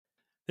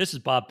This is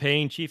Bob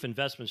Payne, Chief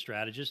Investment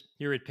Strategist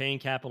here at Payne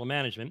Capital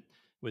Management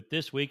with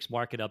this week's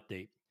market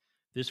update.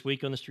 This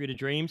week on the Street of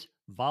Dreams,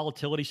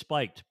 volatility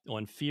spiked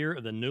on fear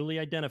of the newly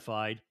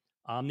identified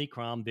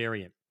Omicron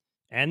variant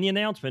and the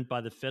announcement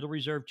by the Federal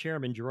Reserve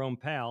Chairman Jerome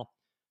Powell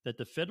that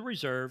the Federal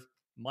Reserve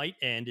might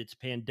end its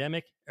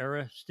pandemic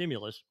era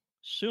stimulus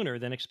sooner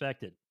than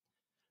expected.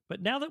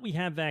 But now that we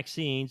have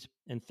vaccines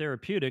and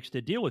therapeutics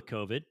to deal with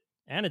COVID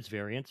and its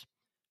variants,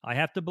 I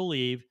have to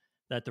believe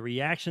that the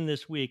reaction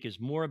this week is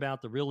more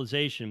about the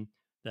realization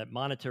that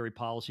monetary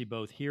policy,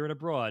 both here and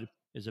abroad,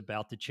 is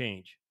about to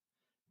change.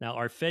 Now,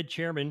 our Fed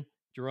Chairman,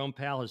 Jerome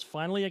Powell, has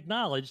finally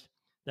acknowledged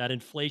that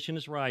inflation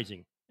is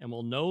rising and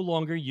will no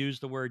longer use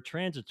the word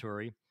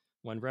transitory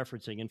when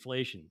referencing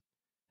inflation.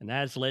 And that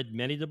has led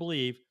many to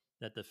believe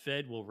that the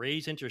Fed will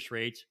raise interest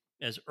rates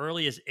as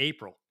early as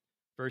April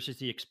versus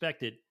the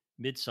expected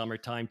midsummer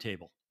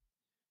timetable.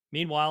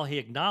 Meanwhile, he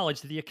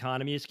acknowledged that the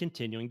economy is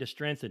continuing to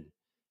strengthen,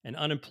 and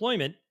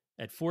unemployment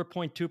at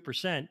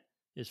 4.2%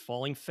 is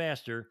falling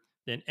faster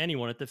than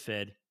anyone at the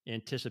Fed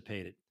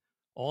anticipated.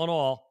 All in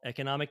all,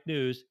 economic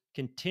news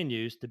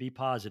continues to be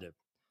positive.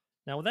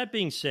 Now, with that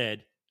being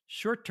said,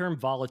 short term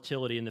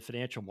volatility in the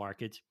financial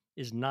markets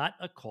is not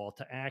a call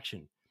to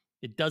action.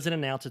 It doesn't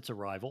announce its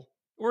arrival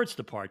or its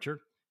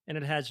departure, and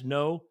it has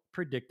no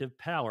predictive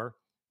power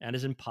and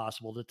is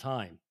impossible to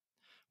time.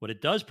 What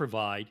it does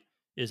provide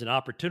is an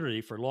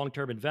opportunity for long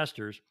term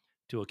investors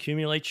to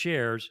accumulate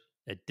shares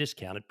at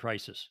discounted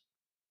prices.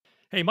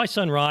 Hey, my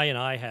son Rye and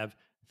I have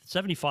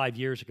 75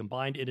 years of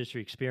combined industry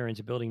experience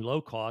in building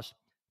low cost,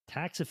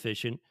 tax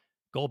efficient,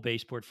 goal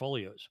based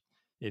portfolios.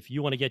 If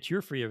you want to get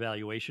your free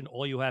evaluation,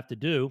 all you have to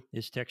do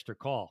is text or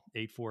call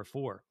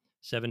 844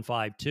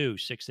 752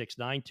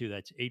 6692.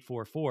 That's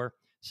 844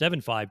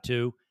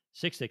 752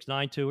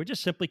 6692, or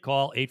just simply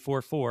call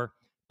 844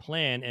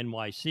 PLAN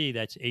NYC.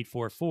 That's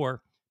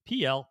 844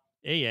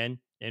 PLAN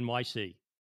NYC.